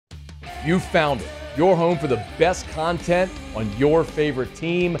You found it. Your home for the best content on your favorite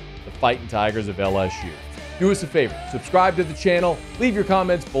team, the Fighting Tigers of LSU. Do us a favor, subscribe to the channel, leave your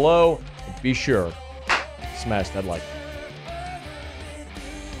comments below, and be sure to smash that like button.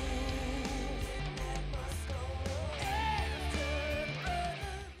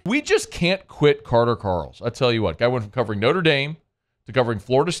 We just can't quit Carter Karels. I tell you what, guy went from covering Notre Dame to covering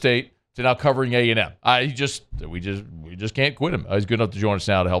Florida State to now covering A&M. We just can't quit him. He's good enough to join us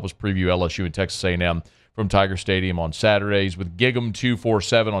now to help us preview LSU and Texas A&M from Tiger Stadium on Saturdays with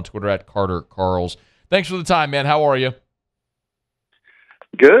Gig'em247 on Twitter at Carter Karels. Thanks for the time, man. How are you?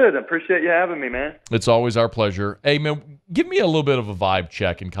 Good. I appreciate you having me, man. It's always our pleasure. Hey, man, give me a little bit of a vibe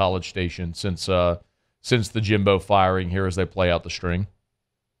check in College Station since the Jimbo firing here as they play out the string.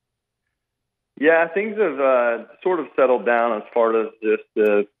 Yeah, things have sort of settled down as far as just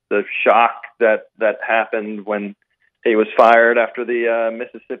the shock that happened when he was fired after the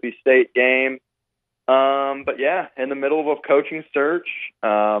Mississippi State game. But yeah, in the middle of a coaching search.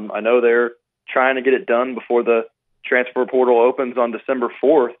 I know they're trying to get it done before the transfer portal opens on December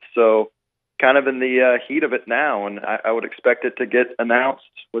 4th. So kind of in the heat of it now, and I would expect it to get announced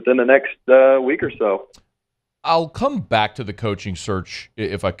within the next week or so. I'll come back to the coaching search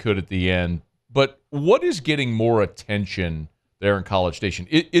if I could at the end. But what is getting more attention there in College Station?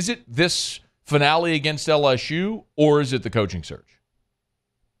 Is it this finale against LSU, or is it the coaching search?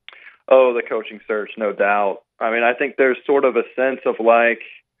 Oh, the coaching search, no doubt. I mean, I think there's sort of a sense of like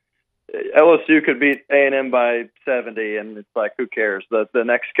LSU could beat A&M by 70, and it's like, who cares? The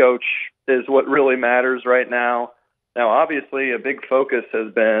next coach is what really matters right now. Now, obviously, a big focus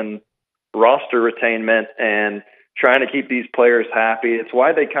has been roster retainment and trying to keep these players happy. It's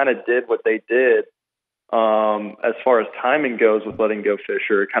why they kind of did what they did as far as timing goes with letting go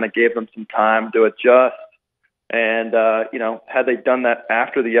Fisher. It kind of gave them some time to adjust. And, had they done that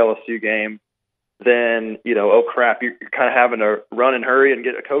after the LSU game, then, oh, crap, you're kind of having to run and hurry and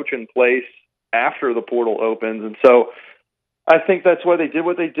get a coach in place after the portal opens. And so I think that's why they did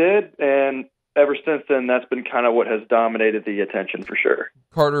what they did. And ever since then, that's been kind of what has dominated the attention for sure.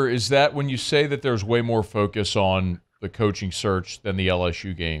 Carter, is that when you say that there's way more focus on the coaching search than the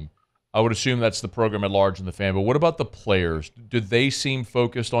LSU game? I would assume that's the program at large and the fan, but what about the players? Did they seem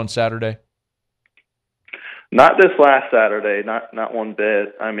focused on Saturday? Not this last Saturday, not one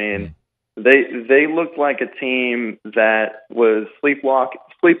bit. I mean, they looked like a team that was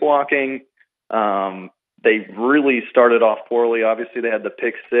sleepwalking. They really started off poorly. Obviously, they had the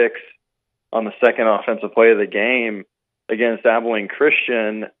pick six on the second offensive play of the game against Abilene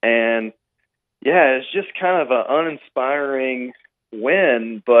Christian. And, yeah, it's just kind of an uninspiring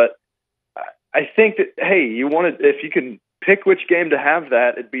win. But I think that, hey, if you can pick which game to have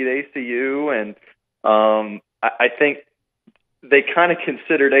that, it'd be the ACU. And I think they kind of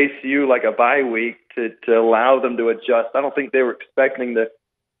considered ACU like a bye week to allow them to adjust. I don't think they were expecting to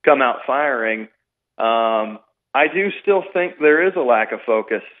come out firing. I do still think there is a lack of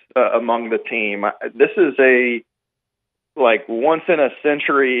focus among the team. This is a once in a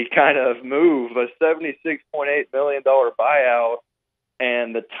century kind of move, a $76.8 million buyout,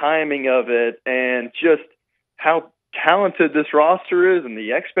 and the timing of it, and just how talented this roster is, and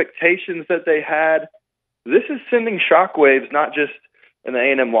the expectations that they had. This is sending shockwaves not just in the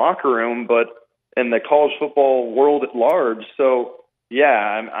A&M locker room, but in the college football world at large. So,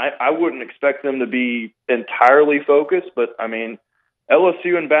 yeah, I wouldn't expect them to be entirely focused, but, I mean,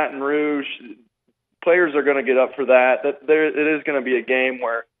 LSU and Baton Rouge, players are going to get up for that. It is going to be a game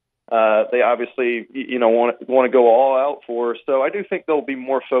where they obviously want to go all out for. So I do think they'll be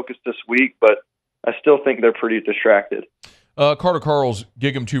more focused this week, but I still think they're pretty distracted. Carter Karels,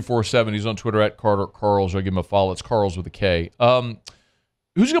 Gig'em247. He's on Twitter at Carter Karels. I'll give him a follow. It's Karels with a K.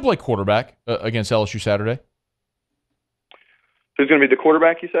 Who's going to play quarterback against LSU Saturday? Who's going to be the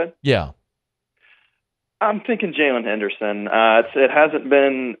quarterback, you said? Yeah. I'm thinking Jalen Henderson. It hasn't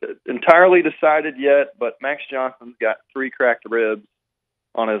been entirely decided yet, but Max Johnson's got 3 cracked ribs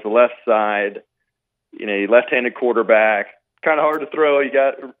on his left side. Left-handed quarterback. Kind of hard to throw. You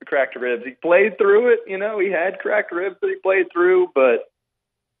got cracked ribs. He played through it. He had cracked ribs that he played through, but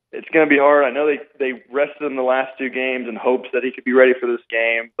it's going to be hard. I know they rested him the last 2 games in hopes that he could be ready for this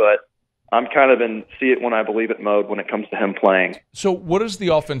game, but I'm kind of in see it when I believe it mode when it comes to him playing. So what does the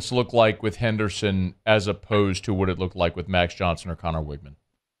offense look like with Henderson as opposed to what it looked like with Max Johnson or Connor Wigman?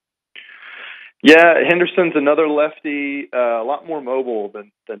 Yeah, Henderson's another lefty, a lot more mobile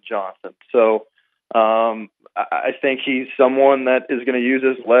than Johnson. So I think he's someone that is going to use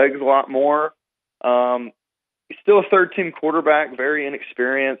his legs a lot more. He's still a third-team quarterback, very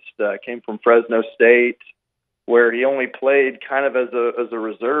inexperienced, came from Fresno State. where he only played kind of as a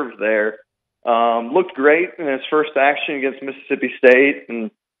reserve there. Looked great in his first action against Mississippi State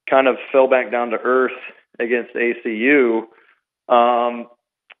and kind of fell back down to earth against ACU.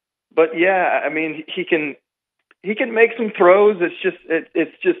 But yeah, I mean, he can make some throws.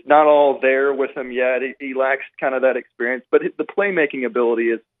 It's just not all there with him yet. He lacks kind of that experience, but the playmaking ability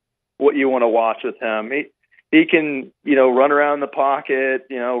is what you want to watch with him. He can, run around the pocket,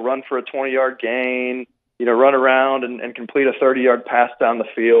 run for a 20-yard gain, run around and complete a 30-yard pass down the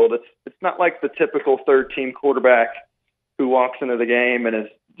field. It's not like the typical third-team quarterback who walks into the game and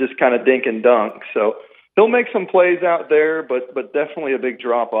is just kind of dink and dunk. So he'll make some plays out there, but definitely a big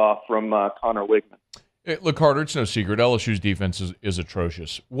drop-off from Connor Wigman. Look, Carter, it's no secret. LSU's defense is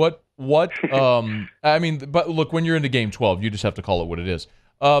atrocious. But look, when you're into Game 12, you just have to call it what it is.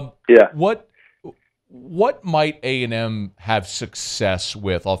 Yeah. What might A&M have success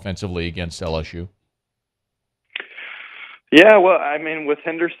with offensively against LSU? Yeah, well, I mean, with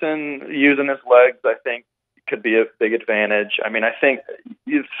Henderson using his legs, I think it could be a big advantage. I mean, I think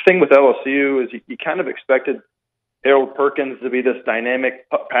the thing with LSU is you kind of expected Harold Perkins to be this dynamic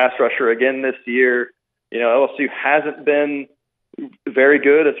pass rusher again this year. LSU hasn't been very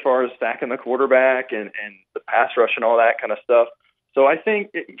good as far as stacking the quarterback and the pass rush and all that kind of stuff. So I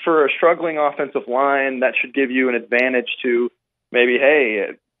think for a struggling offensive line, that should give you an advantage to maybe,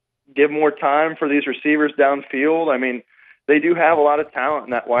 give more time for these receivers downfield. I mean, they do have a lot of talent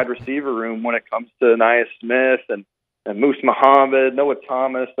in that wide receiver room when it comes to Nia Smith and Moose Muhammad, Noah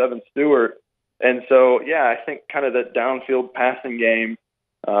Thomas, Evan Stewart. And so, I think kind of the downfield passing game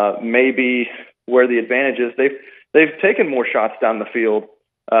may be where the advantage is. They've taken more shots down the field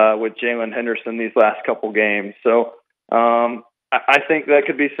with Jalen Henderson these last couple games. So I think that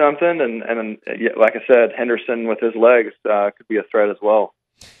could be something. And like I said, Henderson with his legs could be a threat as well.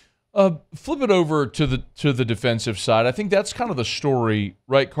 Flip it over to the defensive side. I think that's kind of the story,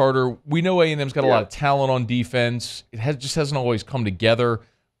 right, Carter? We know A&M's got a lot of talent on defense. It just hasn't always come together.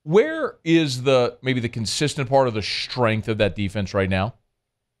 Where is maybe the consistent part of the strength of that defense right now?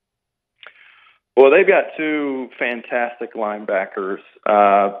 Well, they've got two fantastic linebackers.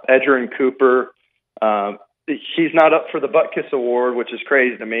 Edgerrin Cooper, he's not up for the Butkus Award, which is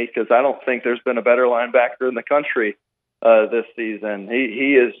crazy to me because I don't think there's been a better linebacker in the country this season.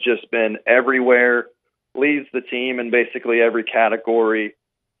 He has just been everywhere, leads the team in basically every category,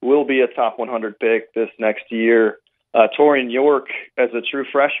 will be a top 100 pick this next year. Torian York, as a true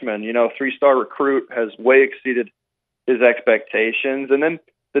freshman, 3-star recruit, has way exceeded his expectations. And then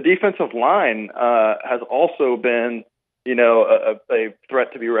the defensive line has also been, a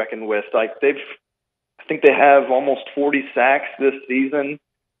threat to be reckoned with. I think they have almost 40 sacks this season.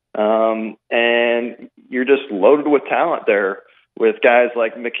 And you're just loaded with talent there with guys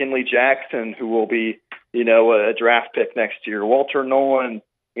like McKinley Jackson, who will be, a draft pick next year. Walter Nolan,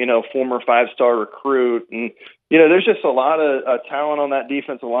 former 5-star recruit. And, there's just a lot of talent on that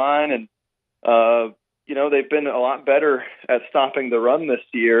defensive line. And, they've been a lot better at stopping the run this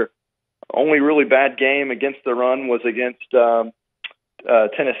year. Only really bad game against the run was against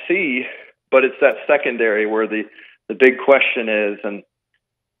Tennessee, but it's that secondary where the big question is. And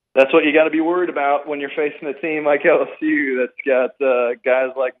that's what you got to be worried about when you're facing a team like LSU that's got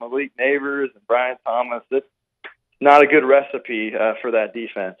guys like Malik Neighbors and Brian Thomas. It's not a good recipe for that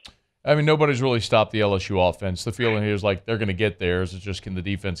defense. I mean, nobody's really stopped the LSU offense. The feeling here is like they're going to get theirs. It's just, can the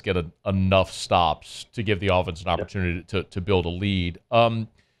defense get enough stops to give the offense an opportunity to build a lead?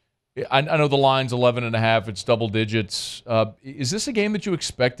 I know the line's 11.5. It's double digits. Is this a game that you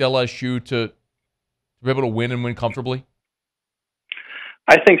expect LSU to be able to win and win comfortably?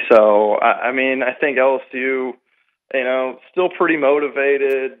 I think so. I think LSU, still pretty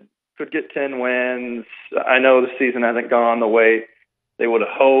motivated, could get 10 wins. I know the season hasn't gone the way they would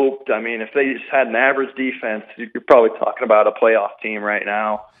have hoped. I mean, if they just had an average defense, you're probably talking about a playoff team right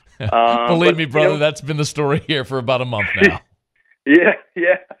now. Believe me, brother, that's been the story here for about a month now. Yeah.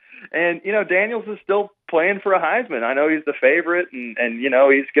 And, Daniels is still playing for a Heisman. I know he's the favorite, and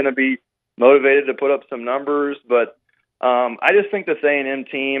he's going to be motivated to put up some numbers. But I just think this A&M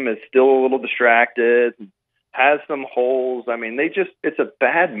team is still a little distracted, has some holes. I mean, it's a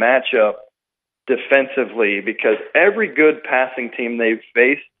bad matchup defensively because every good passing team they've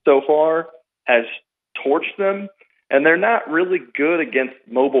faced so far has torched them, and they're not really good against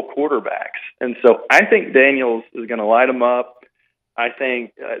mobile quarterbacks. And so I think Daniels is going to light them up. I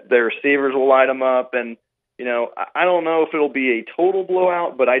think their receivers will light them up. And, I don't know if it'll be a total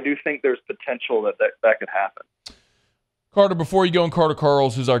blowout, but I do think there's potential that could happen. Carter, before you go, and Carter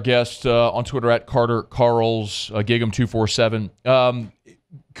Karels is our guest on Twitter at Carter Karels, Gig'em247.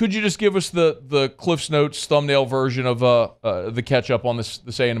 Could you just give us the Cliff's Notes thumbnail version of the catch up on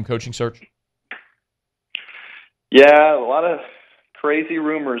this A&M coaching search? Yeah, a lot of crazy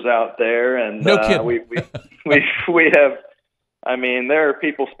rumors out there, and no kidding. we have. I mean, there are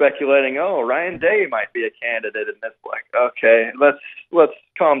people speculating, oh, Ryan Day might be a candidate, and it's like, okay, let's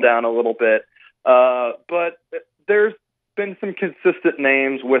calm down a little bit. But there's been some consistent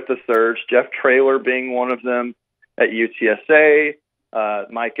names with the search, Jeff Traylor being one of them at UTSA,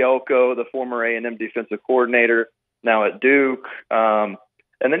 Mike Elko, the former A&M defensive coordinator, now at Duke. And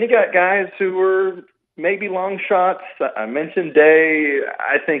then you got guys who were maybe long shots. I mentioned Day.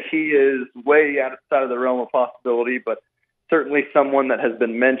 I think he is way outside of the realm of possibility, but certainly someone that has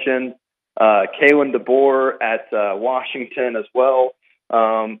been mentioned. Kalen DeBoer at Washington as well.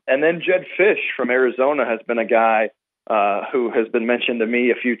 And then Jed Fish from Arizona has been a guy who has been mentioned to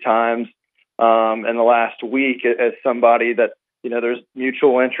me a few times in the last week as somebody that, there's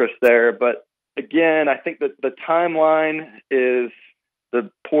mutual interest there. But again, I think that the timeline is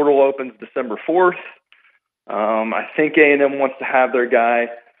the portal opens December 4th. I think A&M wants to have their guy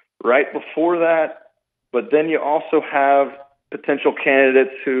right before that. But then you also have potential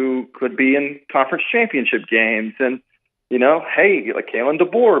candidates who could be in conference championship games. And, hey, like Kalen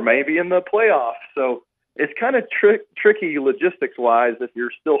DeBoer may be in the playoffs. So it's kind of tricky logistics-wise if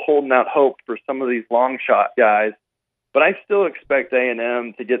you're still holding out hope for some of these long shot guys. But I still expect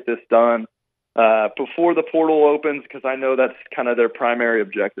A&M to get this done before the portal opens because I know that's kind of their primary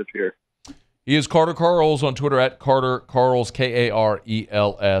objective here. He is Carter Karels on Twitter at Carter Karels,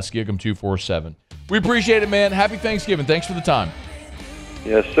 Karels, Gig 'em 247. We appreciate it, man. Happy Thanksgiving. Thanks for the time.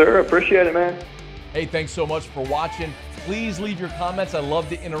 Yes, sir. Appreciate it, man. Hey, thanks so much for watching. Please leave your comments. I love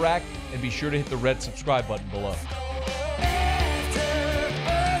to interact. And be sure to hit the red subscribe button below.